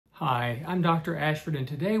Hi, I'm Dr. Ashford, and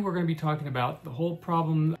today we're going to be talking about the whole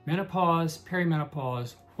problem, menopause,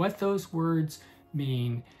 perimenopause, what those words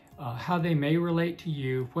mean, how they may relate to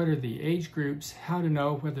you, what are the age groups, how to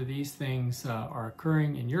know whether these things are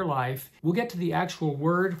occurring in your life. We'll get to the actual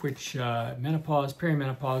word, which menopause,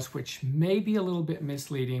 perimenopause, which may be a little bit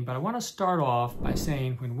misleading, but I want to start off by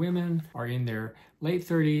saying when women are in their late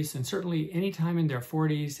 30s and certainly anytime in their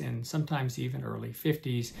 40s and sometimes even early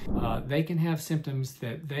 50s, they can have symptoms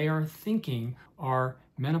that they are thinking are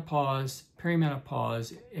menopause,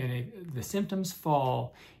 perimenopause, and the symptoms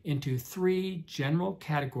fall into three general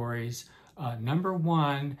categories. Number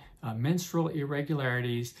one, menstrual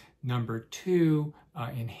irregularities. Number two,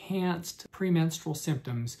 enhanced premenstrual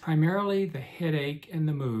symptoms, primarily the headache and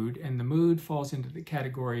the mood falls into the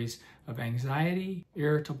categories of anxiety,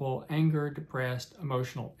 irritable, anger, depressed,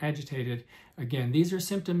 emotional, agitated. Again, these are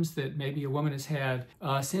symptoms that maybe a woman has had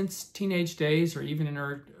since teenage days or even in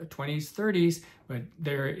her 20s, 30s, but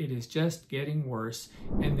there it is just getting worse.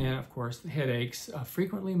 And then, of course, the headaches,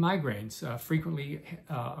 frequently migraines, frequently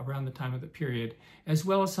around the time of the period, as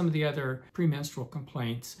well as some of the other premenstrual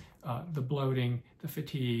complaints, the bloating, the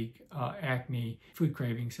fatigue, acne, food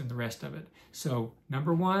cravings, and the rest of it. So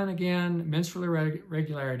number one, again, menstrual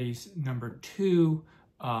irregularities. Number two,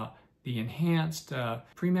 the enhanced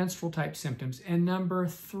premenstrual type symptoms. And number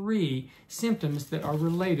three, symptoms that are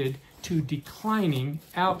related to declining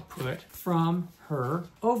output from her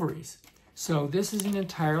ovaries. So this is an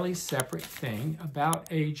entirely separate thing. About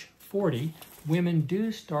age 40, women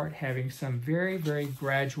do start having some very, very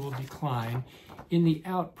gradual decline in the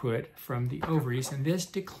output from the ovaries, and this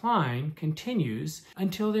decline continues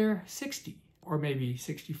until they're 60 or maybe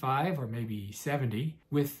 65 or maybe 70,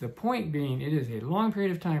 with the point being it is a long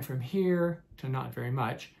period of time from here to not very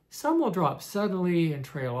much. Some will drop suddenly and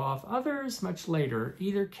trail off, others much later.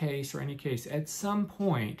 Either case or any case, at some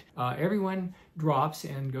point, everyone drops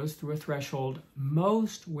and goes through a threshold.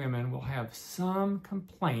 Most women will have some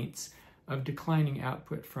complaints of declining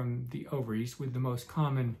output from the ovaries, with the most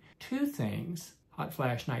common two things, hot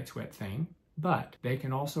flash, night sweat thing, but they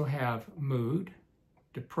can also have mood,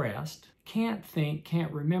 depressed, can't think,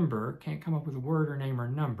 can't remember, can't come up with a word or name or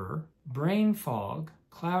number, brain fog,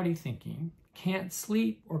 cloudy thinking, can't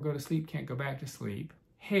sleep or go to sleep, can't go back to sleep,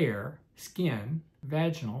 hair, skin,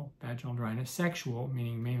 vaginal dryness, sexual,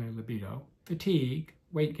 meaning mainly libido, fatigue,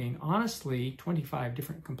 weight gain. Honestly, 25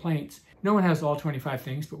 different complaints. No one has all 25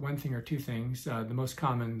 things, but one thing or two things. The most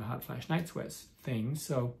common, the hot flash, night sweats things.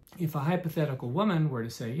 So if a hypothetical woman were to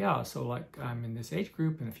say, yeah, so like I'm in this age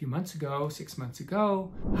group and a few months ago, 6 months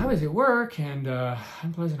ago, I was at work and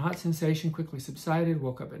unpleasant hot sensation quickly subsided,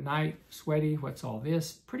 woke up at night, sweaty, what's all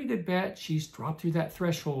this? Pretty good bet she's dropped through that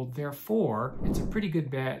threshold. Therefore, it's a pretty good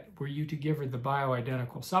bet were you to give her the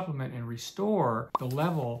bioidentical supplement and restore the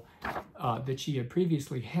level that she had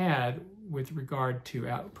previously had with regard to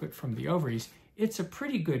output from the ovaries. It's a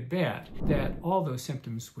pretty good bet that all those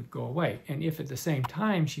symptoms would go away. And if at the same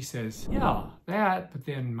time she says, yeah, that, but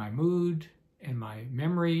then my mood and my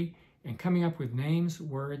memory and coming up with names,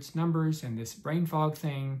 words, numbers, and this brain fog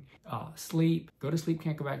thing, sleep, go to sleep,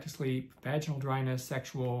 can't go back to sleep, vaginal dryness,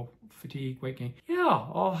 sexual, fatigue, weight gain, yeah,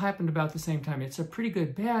 all happened about the same time. It's a pretty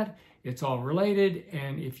good bet. It's all related,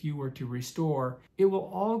 and if you were to restore, it will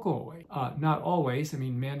all go away. Not always. I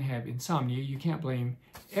mean, men have insomnia. You can't blame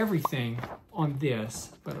everything on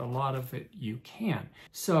this, but a lot of it you can.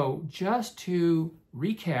 So just to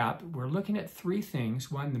recap, we're looking at three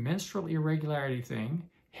things. One, the menstrual irregularity thing,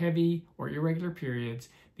 heavy or irregular periods,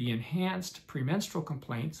 the enhanced premenstrual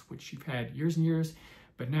complaints, which you've had years and years,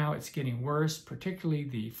 but now it's getting worse, particularly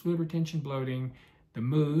the fluid retention, bloating, the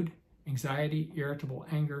mood, anxiety, irritable,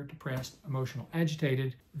 anger, depressed, emotional,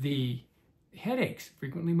 agitated, the headaches,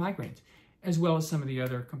 frequently migraines, as well as some of the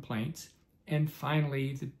other complaints, and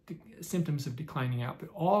finally the symptoms of declining output.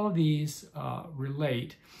 All of these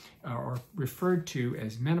relate or referred to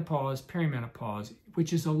as menopause, perimenopause,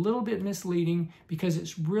 which is a little bit misleading because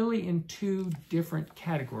it's really in two different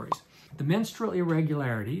categories. The menstrual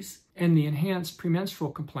irregularities and the enhanced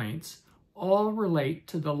premenstrual complaints all relate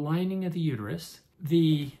to the lining of the uterus.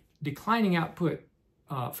 The declining output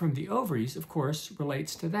from the ovaries, of course,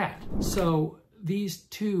 relates to that. So these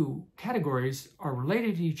two categories are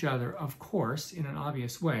related to each other, of course, in an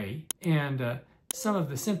obvious way. And some of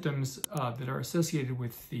the symptoms that are associated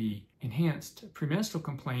with the enhanced premenstrual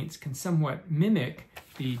complaints can somewhat mimic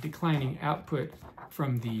the declining output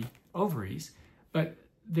from the ovaries, but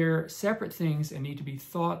they're separate things and need to be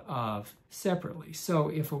thought of separately. So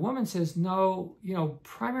if a woman says, no,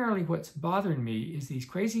 primarily what's bothering me is these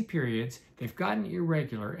crazy periods, they've gotten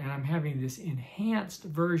irregular, and I'm having this enhanced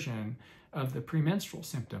version of the premenstrual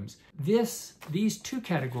symptoms. These two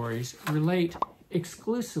categories relate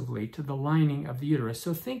exclusively to the lining of the uterus.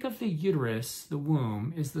 So think of the uterus, the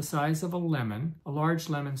womb, is the size of a lemon, a large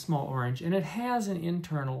lemon, small orange, and it has an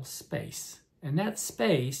internal space. And that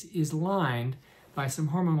space is lined by some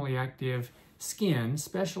hormonally active skin,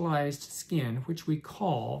 specialized skin, which we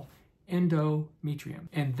call endometrium.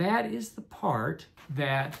 And that is the part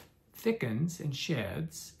that thickens and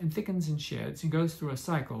sheds and goes through a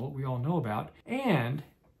cycle we all know about. And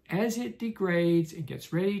as it degrades and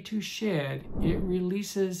gets ready to shed, it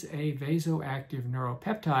releases a vasoactive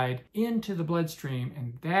neuropeptide into the bloodstream,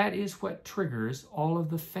 and that is what triggers all of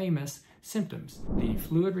the famous symptoms: the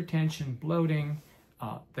fluid retention, bloating,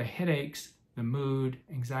 the headaches, the mood,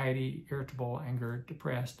 anxiety, irritable, anger,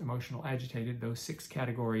 depressed, emotional, agitated, those 6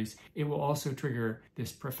 categories. It will also trigger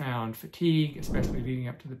this profound fatigue, especially leading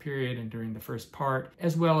up to the period and during the first part,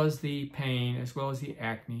 as well as the pain, as well as the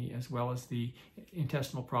acne, as well as the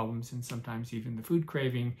intestinal problems, and sometimes even the food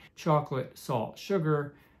craving, chocolate, salt,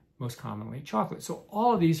 sugar, most commonly chocolate. So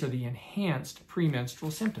all of these are the enhanced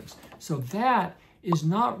premenstrual symptoms. So that is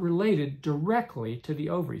not related directly to the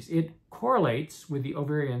ovaries. It correlates with the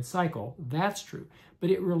ovarian cycle, that's true,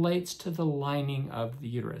 but it relates to the lining of the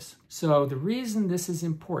uterus. So the reason this is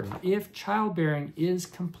important, if childbearing is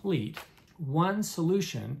complete, one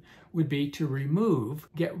solution would be to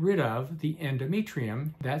get rid of the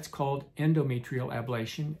endometrium. That's called endometrial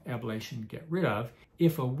ablation, get rid of.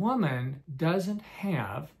 If a woman doesn't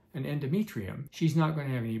have an endometrium, she's not going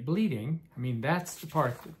to have any bleeding. I mean, that's the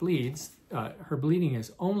part that bleeds. Her bleeding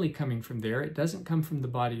is only coming from there. It doesn't come from the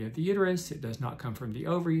body of the uterus. It does not come from the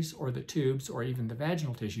ovaries or the tubes or even the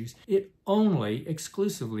vaginal tissues. It only,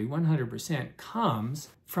 exclusively, 100% comes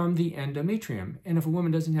from the endometrium. And if a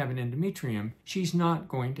woman doesn't have an endometrium, she's not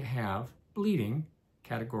going to have bleeding,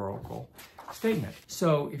 categorical statement.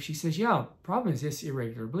 So if she says, yeah, problem is this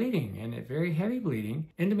irregular bleeding and a very heavy bleeding,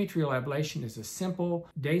 endometrial ablation is a simple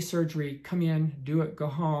day surgery. Come in, do it, go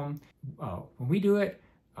home. When we do it,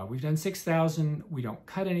 we've done 6,000. We don't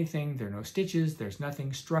cut anything. There are no stitches. There's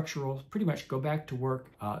nothing structural. Pretty much go back to work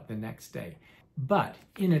the next day. But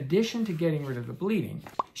in addition to getting rid of the bleeding,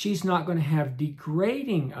 she's not going to have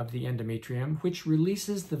degrading of the endometrium, which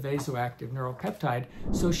releases the vasoactive neuropeptide,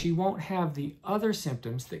 so she won't have the other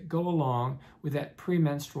symptoms that go along with that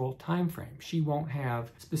premenstrual time frame. She won't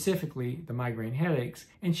have specifically the migraine headaches,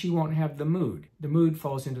 and she won't have the mood. The mood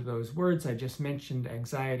falls into those words I just mentioned: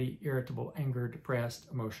 anxiety, irritable, anger, depressed,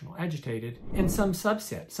 emotional, agitated, and some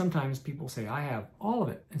subset. Sometimes people say, I have all of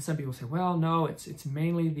it. And some people say, well, no, it's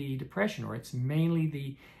mainly the depression, or it's mainly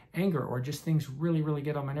the anger, or just things really, really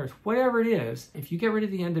get on my nerves. Whatever it is, if you get rid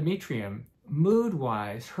of the endometrium,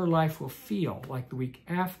 mood-wise, her life will feel like the week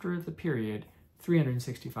after the period,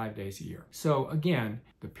 365 days a year. So again,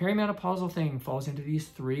 the perimenopausal thing falls into these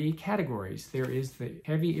 3 categories. There is the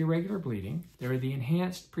heavy irregular bleeding, there are the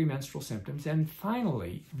enhanced premenstrual symptoms, and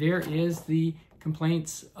finally, there is the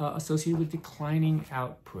complaints associated with declining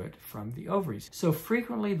output from the ovaries. So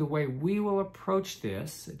frequently the way we will approach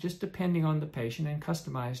this, just depending on the patient and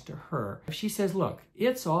customized to her, if she says, look,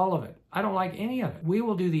 it's all of it, I don't like any of it, we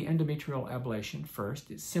will do the endometrial ablation first.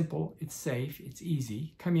 It's simple, it's safe, it's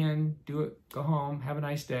easy. Come in, do it, go home, have a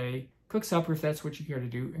nice day, cook supper if that's what you care to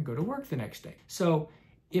do, and go to work the next day. So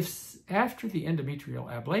if after the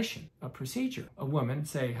endometrial ablation, a procedure, a woman,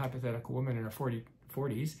 say hypothetical woman in her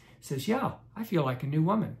 40s, says, yeah, I feel like a new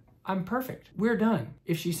woman, I'm perfect, we're done.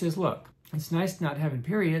 If she says, look, it's nice not having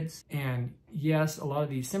periods, and yes, a lot of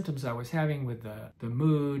these symptoms I was having with the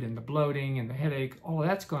mood and the bloating and the headache, all of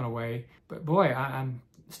that's gone away, but boy, I'm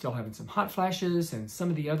still having some hot flashes and some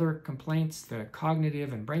of the other complaints, the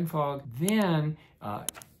cognitive and brain fog, then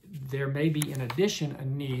there may be, in addition, a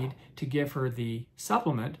need to give her the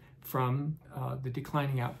supplement from the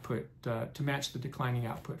declining output to match the declining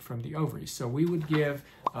output from the ovaries. So we would give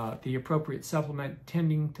the appropriate supplement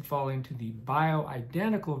tending to fall into the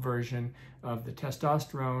bioidentical version of the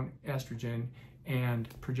testosterone, estrogen, and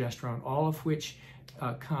progesterone, all of which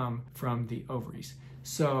come from the ovaries.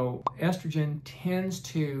 So estrogen tends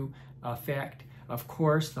to affect, of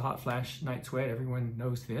course, the hot flash, night sweat, everyone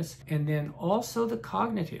knows this. And then also the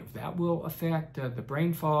cognitive, that will affect the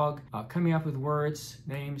brain fog, coming up with words,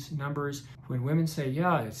 names, numbers. When women say,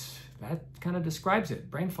 yeah, that kind of describes it,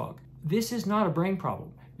 brain fog. This is not a brain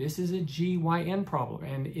problem. This is a GYN problem,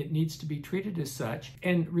 and it needs to be treated as such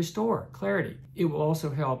and restore clarity. It will also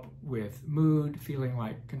help with mood, feeling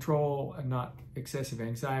like control and not excessive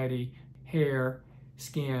anxiety, hair,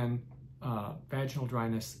 skin, vaginal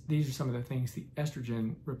dryness. These are some of the things the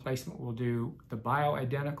estrogen replacement will do. The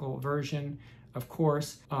bioidentical version, of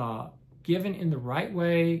course, given in the right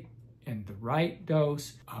way, and the right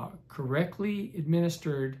dose, correctly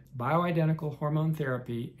administered bioidentical hormone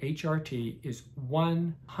therapy, HRT, is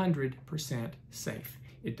 100% safe.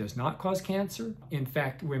 It does not cause cancer. In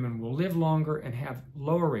fact, women will live longer and have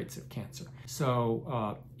lower rates of cancer.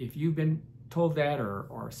 So if you've been told that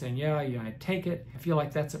or saying, yeah, I take it, I feel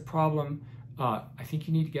like that's a problem, I think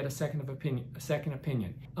you need to get a second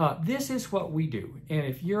opinion. This is what we do. And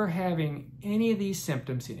if you're having any of these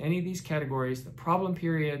symptoms in any of these categories, the problem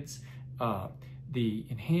periods, the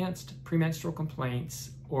enhanced premenstrual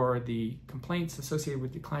complaints, or the complaints associated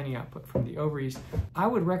with declining output from the ovaries, I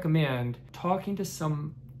would recommend talking to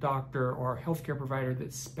some doctor or healthcare provider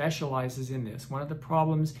that specializes in this. One of the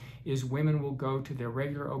problems is women will go to their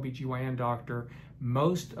regular OBGYN doctor.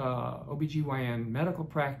 Most OBGYN medical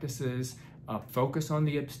practices focus on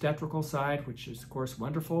the obstetrical side, which is of course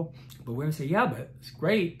wonderful, but women say, yeah, but it's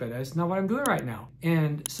great, but that's not what I'm doing right now.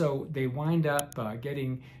 And so they wind up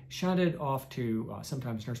getting shunted off to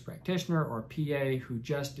sometimes nurse practitioner or PA who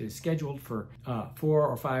just is scheduled for 4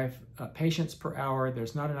 or 5 patients per hour.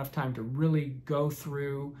 There's not enough time to really go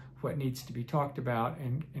through what needs to be talked about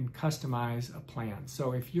and customize a plan.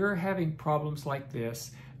 So if you're having problems like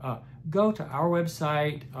this, go to our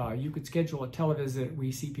website. You could schedule a televisit.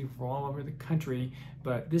 We see people from all over the country,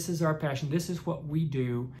 but this is our passion. This is what we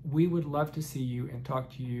do. We would love to see you and talk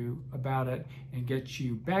to you about it and get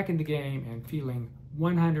you back in the game and feeling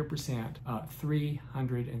 100%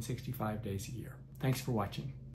 365 days a year. Thanks for watching.